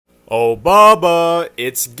Oh Baba,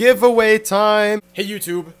 it's giveaway time! Hey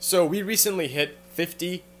YouTube, so we recently hit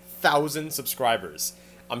 50,000 subscribers.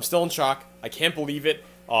 I'm still in shock, I can't believe it.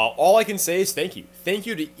 All I can say is thank you. Thank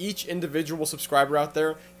you to each individual subscriber out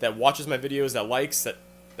there that watches my videos, that likes,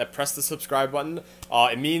 that press the subscribe button.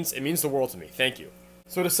 It means the world to me. Thank you.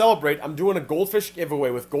 So to celebrate, I'm doing a Goldfish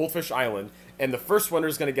giveaway with Goldfish Island, and the first winner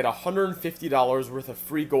is going to get $150 worth of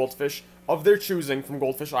free goldfish of their choosing from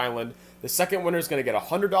Goldfish Island. The second winner is going to get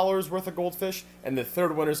 $100 worth of goldfish, and the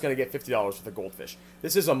third winner is going to get $50 worth of goldfish.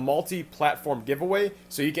 This is a multi-platform giveaway,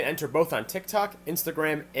 so you can enter both on TikTok,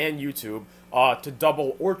 Instagram, and YouTube to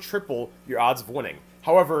double or triple your odds of winning.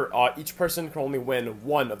 However, each person can only win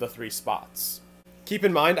one of the 3 spots. Keep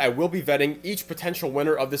in mind, I will be vetting each potential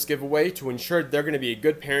winner of this giveaway to ensure they're going to be a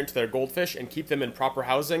good parent to their goldfish and keep them in proper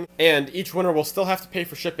housing, and each winner will still have to pay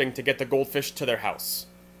for shipping to get the goldfish to their house.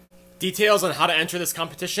 Details on how to enter this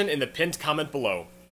competition in the pinned comment below.